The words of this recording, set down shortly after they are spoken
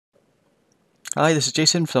Hi, this is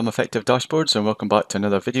Jason from Effective Dashboards and welcome back to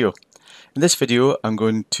another video. In this video I'm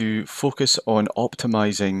going to focus on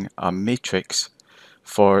optimizing a matrix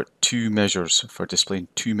for two measures, for displaying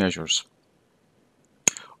two measures.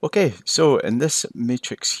 Okay, so in this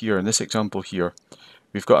matrix here, in this example here,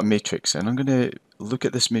 we've got a matrix and I'm going to look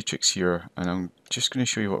at this matrix here and I'm just going to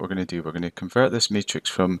show you what we're going to do. We're going to convert this matrix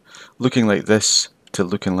from looking like this to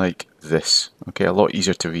looking like this. Okay, a lot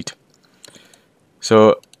easier to read.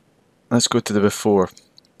 So let's go to the before.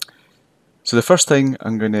 So the first thing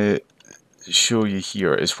I'm going to show you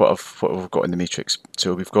here is what we've got in the matrix.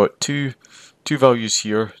 So we've got two values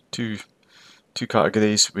here, two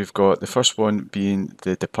categories. We've got the first one being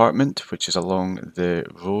the department, which is along the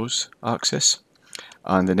rows axis,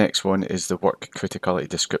 and the next one is the work criticality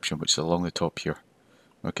description, which is along the top here.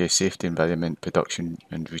 Okay, safety, environment, production,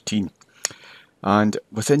 and routine. And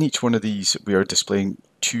within each one of these, we are displaying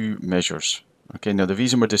two measures. Okay, now the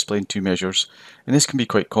reason we're displaying two measures, and this can be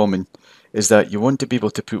quite common, is that you want to be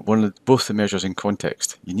able to put both the measures in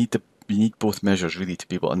context. You need both measures really to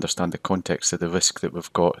be able to understand the context of the risk that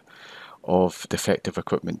we've got of defective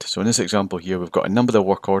equipment. So in this example here, we've got a number of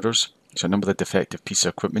work orders, so a number of defective pieces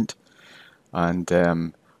of equipment, and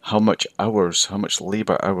how much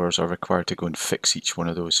labour hours are required to go and fix each one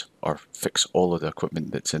of those, or fix all of the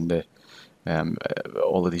equipment that's in the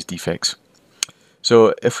all of these defects.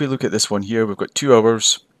 So if we look at this one here, we've got 2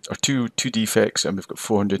 hours, or two defects, and we've got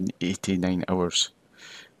 489 hours.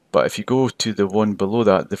 But if you go to the one below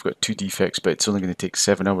that, they've got 2 defects, but it's only going to take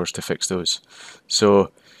 7 hours to fix those.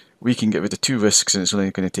 So we can get rid of 2 risks and it's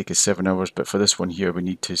only going to take us 7 hours, but for this one here we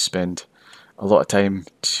need to spend a lot of time,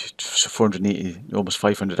 480, almost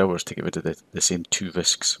 500 hours to get rid of the same 2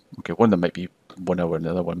 risks. Okay, one of them might be 1 hour and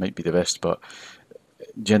the other one might be the rest, but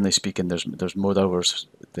generally speaking there's more hours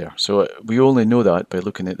there. So we only know that by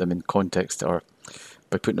looking at them in context, or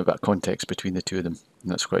by putting a bit of context between the two of them.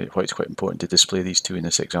 And that's why it's quite important to display these two in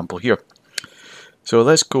this example here. So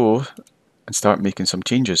let's go and start making some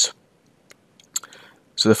changes.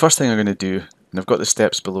 So the first thing I'm going to do, and I've got the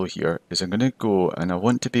steps below here, is I'm going to go and I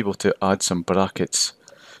want to be able to add some brackets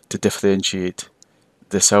to differentiate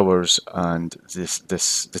this hours and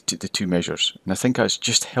the two measures. And I think that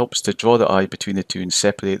just helps to draw the eye between the two and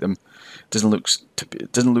separate them. It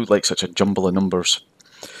doesn't look like such a jumble of numbers.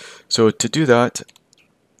 So to do that,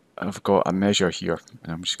 I've got a measure here,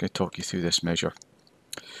 and I'm just going to talk you through this measure.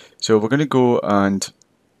 So we're going to go and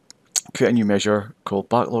create a new measure called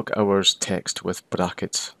backlog hours text with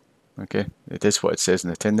brackets. Okay, it is what it says in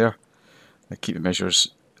the tin there. I keep the measures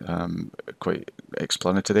quite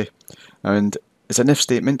explanatory, and it's an if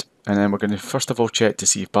statement, and then we're going to first of all check to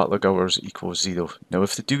see if backlog hours equals 0. Now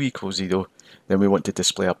if they do equal 0, then we want to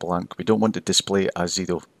display a blank. We don't want to display it as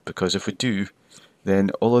 0, because if we do, then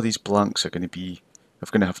all of these blanks are going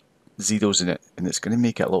to have zeros in it, and it's going to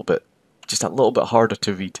make it just a little bit harder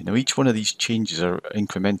to read. Now each one of these changes are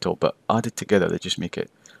incremental, but added together they just make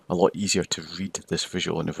it a lot easier to read this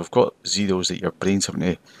visual. And if we've got zeros that your brain's having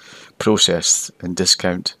to process and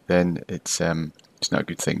discount, then it's not a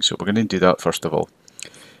good thing. So we're going to do that first of all.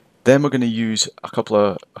 Then we're going to use a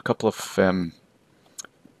couple of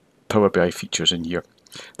Power BI features in here.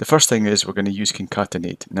 The first thing is we're going to use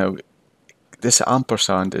concatenate. Now this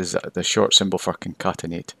ampersand is the short symbol for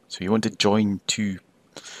concatenate. So you want to join two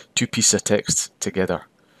pieces of text together.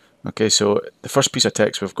 Okay, so the first piece of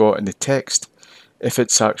text we've got in the text, if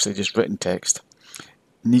it's actually just written text,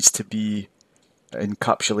 needs to be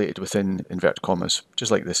encapsulated within inverted commas,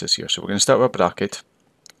 just like this is here. So we're going to start with a bracket,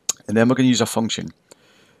 and then we're going to use a function.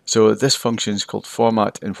 So this function is called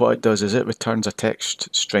format, and what it does is it returns a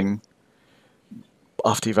text string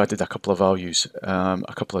after you've added a couple of values,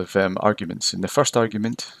 a couple of arguments. And the first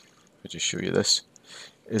argument, I'll just show you this,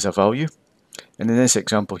 is a value. And in this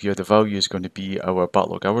example here, the value is going to be our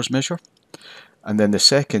backlog hours measure. And then the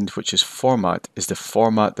second, which is format, is the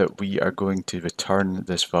format that we are going to return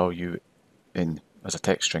this value in as a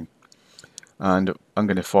text string. And I'm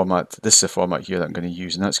going to format, this is the format here that I'm going to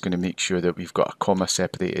use, and that's going to make sure that we've got a comma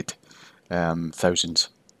separated thousands.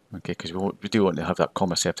 Okay, because we do want to have that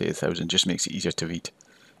comma separated thousand, just makes it easier to read.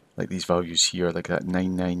 Like these values here, like that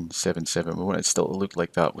 9977, we want it still to look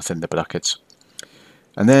like that within the brackets.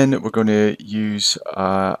 And then we're going to use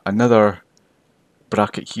another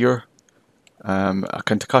bracket here, a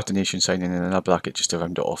concatenation sign, and then another bracket just to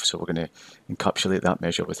round it off. So we're going to encapsulate that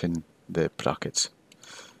measure within the brackets.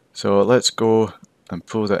 So let's go and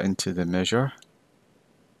pull that into the measure,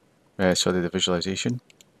 the visualization.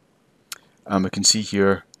 And we can see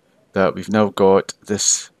here that we've now got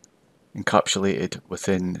this encapsulated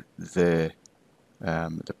within the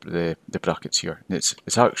brackets here. And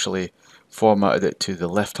it's actually formatted it to the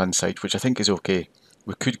left hand side, which I think is okay.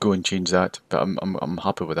 We could go and change that, but I'm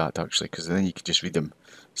happy with that actually, because then you can just read them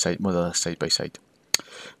more or less side by side.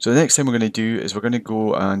 So the next thing we're going to do is we're going to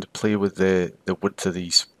go and play with the width of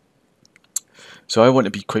these. So I want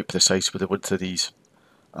to be quite precise with the width of these,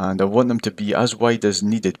 and I want them to be as wide as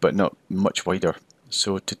needed but not much wider.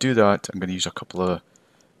 So to do that, I'm going to use a couple of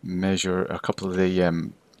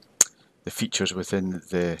the features within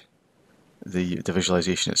the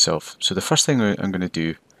visualization itself. So the first thing I'm going to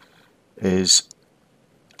do is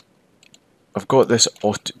we've got this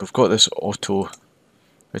auto.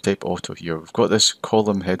 I type auto here. We've got this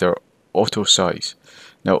column header auto size.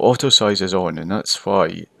 Now auto size is on, and that's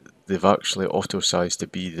why they've actually auto sized to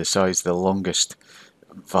be the size the longest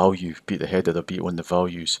value, be it the header or be it one of the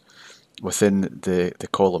values within the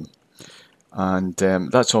column, and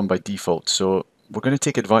that's on by default. So we're going to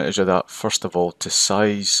take advantage of that first of all to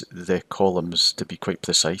size the columns to be quite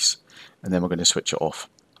precise, and then we're going to switch it off.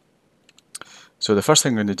 So the first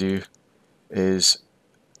thing I'm going to do is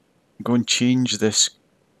go and change this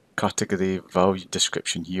category value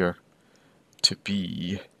description here to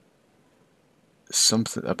be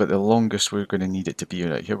something about the longest we're going to need it to be.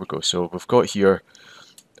 Right, here we go. So we've got here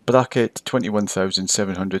bracket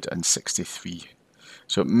 21,763.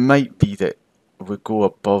 So it might be that we go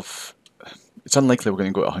above. It's unlikely we're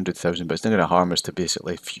going to go to 100,000, but it's not going to harm us to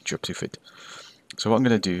basically future-proof it. So what I'm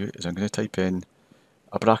going to do is I'm going to type in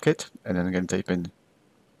a bracket, and then I'm going to type in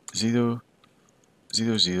 0,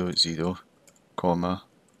 0, 0, 0, comma,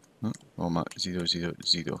 0, 0,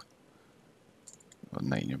 0, or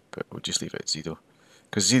 9, but we'll just leave it at 0,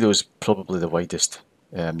 because 0 is probably the widest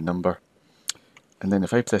number. And then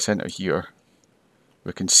if I press enter here,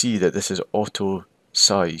 we can see that this is auto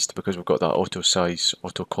sized because we've got that auto size,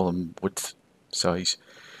 auto column width size.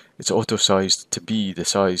 It's auto sized to be the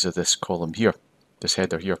size of this column here, this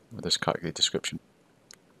header here, or this category description,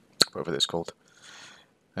 whatever it's called.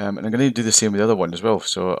 And I'm going to do the same with the other one as well.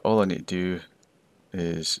 So all I need to do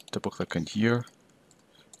is double click in here,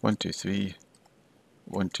 1, 2, 3,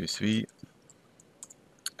 1, 2, 3,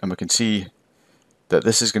 and we can see that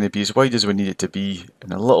this is going to be as wide as we need it to be,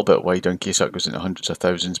 and a little bit wider in case that goes into hundreds of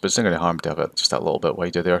thousands, but it's not going to harm to have it just that little bit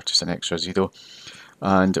wider there, just an extra 0.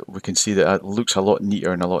 And we can see that it looks a lot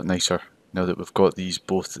neater and a lot nicer now that we've got these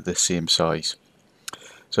both the same size.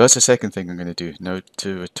 So that's the second thing I'm going to do. Now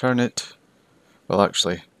to return it, well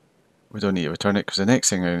actually we don't need to return it, because the next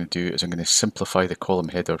thing I'm going to do is I'm going to simplify the column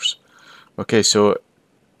headers. Okay, so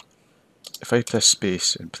if I press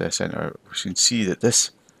space and press enter, we can see that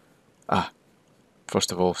this,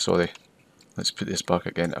 first of all, sorry, let's put this back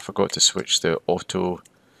again. I forgot to switch the auto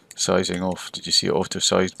sizing off. Did you see it auto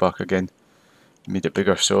sized back again? Made it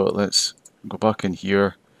bigger. So let's go back in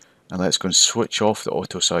here and let's go and switch off the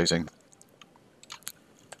auto sizing.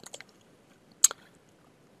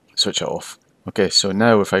 Switch it off. Okay, so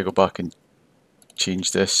now if I go back and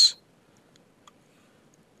change this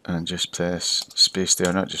and just press space there,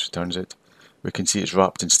 and that just returns it, we can see it's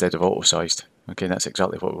wrapped instead of auto sized. Okay, that's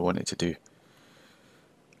exactly what we want it to do.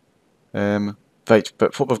 Right,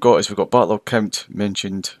 but what we've got is we've got backlog count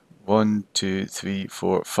mentioned 1, 2, 3,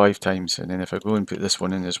 4, 5 times, and then if I go and put this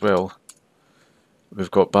one in as well,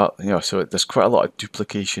 we've got so there's quite a lot of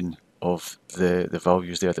duplication of the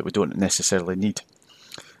values there that we don't necessarily need.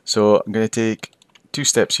 So I'm going to take 2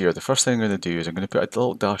 steps here. The first thing I'm going to do is I'm going to put a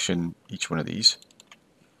little dash in each one of these.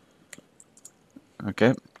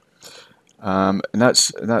 Okay, and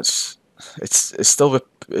it's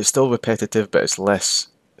still repetitive, but it's less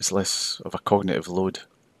of a cognitive load,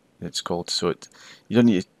 it's called. So your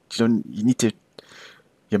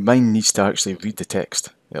mind needs to actually read the text.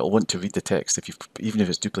 It'll want to read the text even if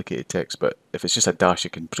it's duplicated text, but if it's just a dash,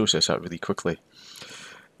 it can process that really quickly.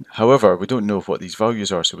 However, we don't know what these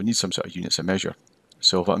values are, so we need some sort of units of measure.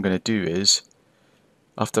 So what I'm going to do is,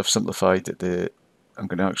 after I've simplified I'm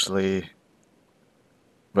going to actually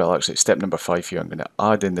step number 5 here, I'm going to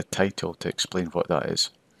add in the title to explain what that is.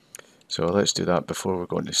 So let's do that before we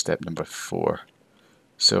go into step number 4.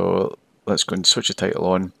 So let's go and switch the title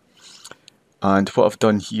on. And what I've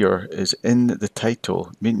done here is in the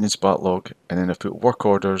title, maintenance backlog, and then I've put work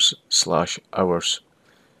orders / hours.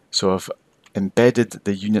 So I've embedded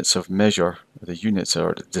the units of measure, the units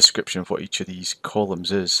or the description of what each of these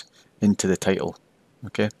columns is, into the title.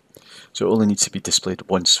 Okay, so it only needs to be displayed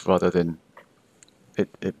once rather than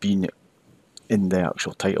it being in the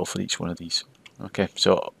actual title for each one of these. Okay,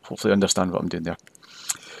 so hopefully you understand what I'm doing there.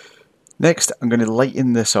 Next, I'm going to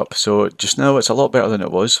lighten this up. So just now it's a lot better than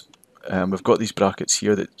it was. We've got these brackets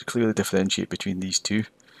here that clearly differentiate between these two.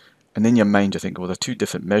 And in your mind you think, well, they're 2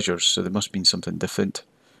 different measures, so there must mean something different.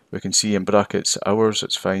 we can see in brackets hours,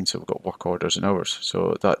 it's fine, so we've got work orders and hours,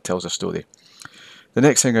 so that tells a story. The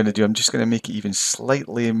next thing I'm going to do, I'm just going to make it even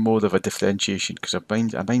slightly more of a differentiation, because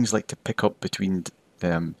our minds like to pick up between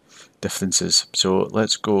differences. So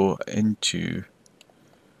let's go into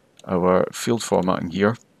our field formatting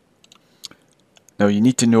here. Now you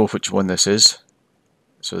need to know which one this is.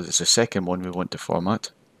 So this is the second one we want to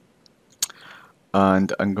format.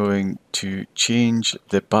 And I'm going to change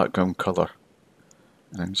the background color.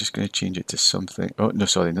 And I'm just going to change it to something, oh no,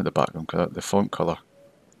 sorry, not the background color, the font color.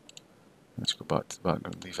 Let's go back to the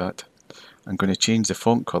background, leave that. I'm going to change the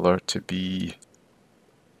font color to be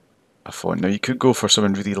a font. Now you could go for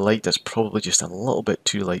something really light, that's probably just a little bit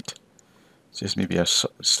too light. Just maybe a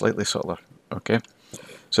slightly subtler, okay?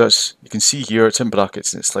 So that's, you can see here, it's in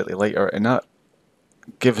brackets and it's slightly lighter, and that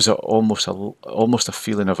gives it almost a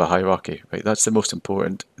feeling of a hierarchy, right? That's the most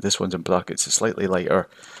important. This one's in brackets, it's slightly lighter,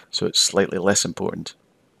 so it's slightly less important.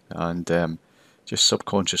 And just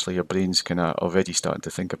subconsciously your brain's kind of already starting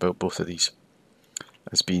to think about both of these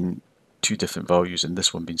as being two different values, and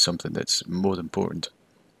this one being something that's more important.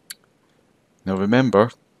 Now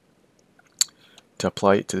remember to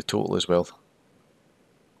apply it to the total as well.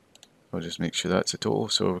 I'll just make sure that's a total,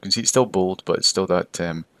 so we can see it's still bold, but it's still that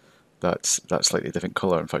that slightly different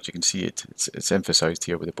color. In fact, you can see it's emphasized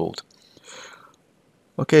here with the bold.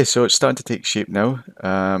 Okay, so it's starting to take shape now.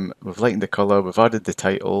 We've lightened the color, we've added the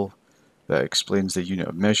title that explains the unit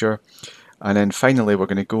of measure, and then finally we're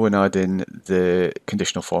going to go and add in the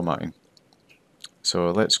conditional formatting.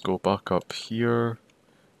 So let's go back up here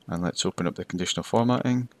and let's open up the conditional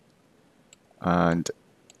formatting, and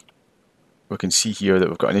we can see here that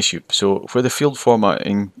we've got an issue. So for the field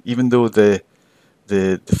formatting, even though the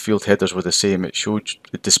field headers were the same,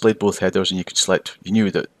 it displayed both headers, and you could select, you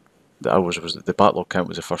knew that the hours was, the backlog count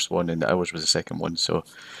was the first one and the hours was the second one, so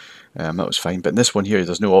that was fine. But in this one here,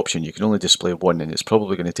 there's no option, you can only display one, and it's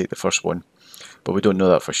probably going to take the first one, but we don't know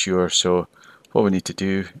that for sure. So what we need to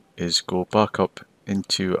do is go back up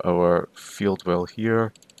into our field well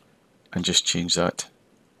here and just change that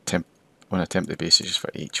on a template basis just for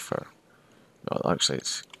H for, well, actually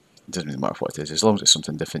it doesn't really matter what it is, as long as it's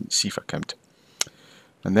something different, C for count.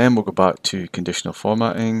 And then we'll go back to conditional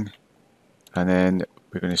formatting, and then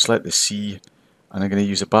we're going to select the C, and I'm going to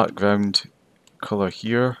use a background color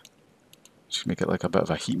here, just make it like a bit of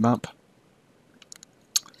a heat map.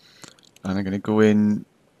 And I'm going to go in,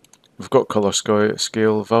 we've got color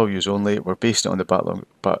scale, values only, we're basing it on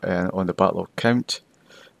the backlog count.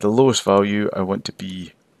 The lowest value I want to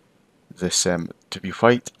be this to be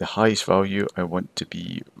white, the highest value I want to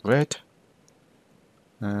be red.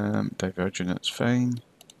 Divergent, that's fine.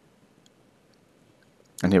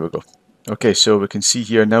 And here we go. Okay, so we can see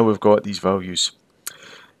here now we've got these values.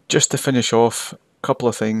 Just to finish off, a couple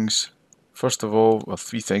of things. First of all, well,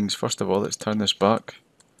 three things. First of all, let's turn this back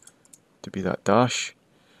to be that dash.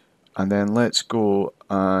 And then let's go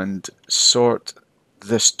and sort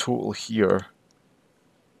this total here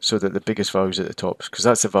so that the biggest value is at the top, because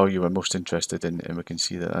that's the value we're most interested in, and we can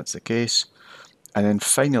see that that's the case. And then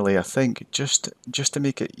finally, I think just to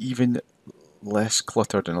make it even less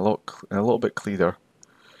cluttered and a little bit clearer,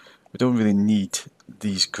 we don't really need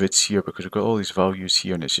these grids here because we've got all these values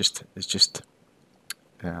here, and it's just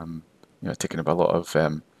you know, taking up a lot of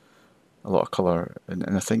color,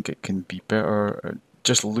 and I think it can be better. It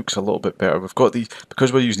just looks a little bit better. We've got these,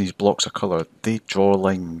 because we're using these blocks of color, they draw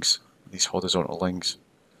lines, these horizontal lines,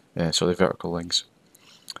 sorry, vertical lines.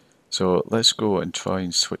 So let's go and try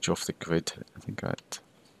and switch off the grid. I think that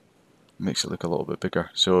makes it look a little bit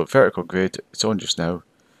bigger. So vertical grid, it's on just now.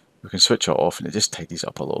 We can switch it off and it just tidies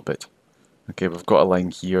up a little bit. Okay, we've got a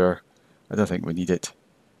line here. I don't think we need it.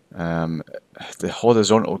 The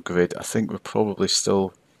horizontal grid, I think we're probably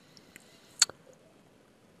still,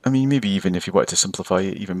 I mean, maybe even if you wanted to simplify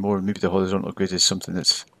it even more, maybe the horizontal grid is something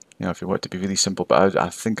that's, you know, if you want it to be really simple, but I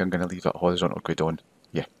think I'm going to leave that horizontal grid on.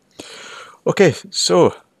 Yeah. Okay,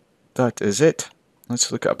 so that is it.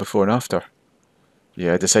 Let's look at a before and after.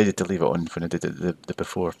 Yeah, I decided to leave it on when I did it the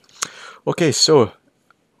before. Okay, so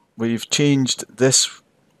we've changed this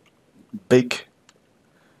big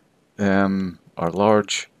or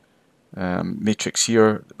large matrix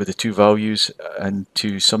here with the two values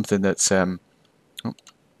into something that's putting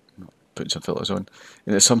some filters on,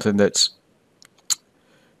 and it's something that's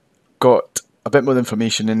got a bit more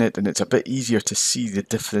information in it, and it's a bit easier to see a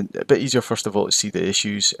bit easier first of all to see the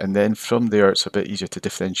issues, and then from there it's a bit easier to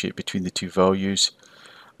differentiate between the two values,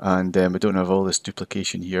 and we don't have all this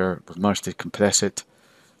duplication here. We've managed to compress it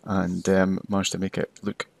and managed to make it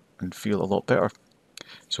look and feel a lot better.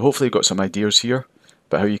 So hopefully you've got some ideas here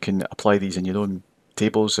about how you can apply these in your own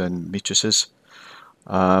tables and matrices.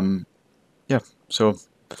 Yeah, so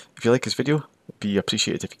if you like this video, it'd be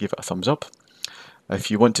appreciated if you give it a thumbs up. If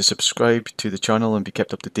you want to subscribe to the channel and be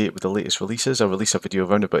kept up to date with the latest releases, I release a video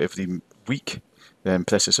around about every week. Then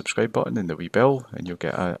press the subscribe button and the wee bell and you'll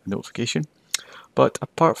get a notification. But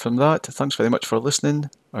apart from that, thanks very much for listening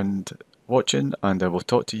and watching, and I will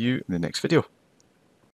talk to you in the next video.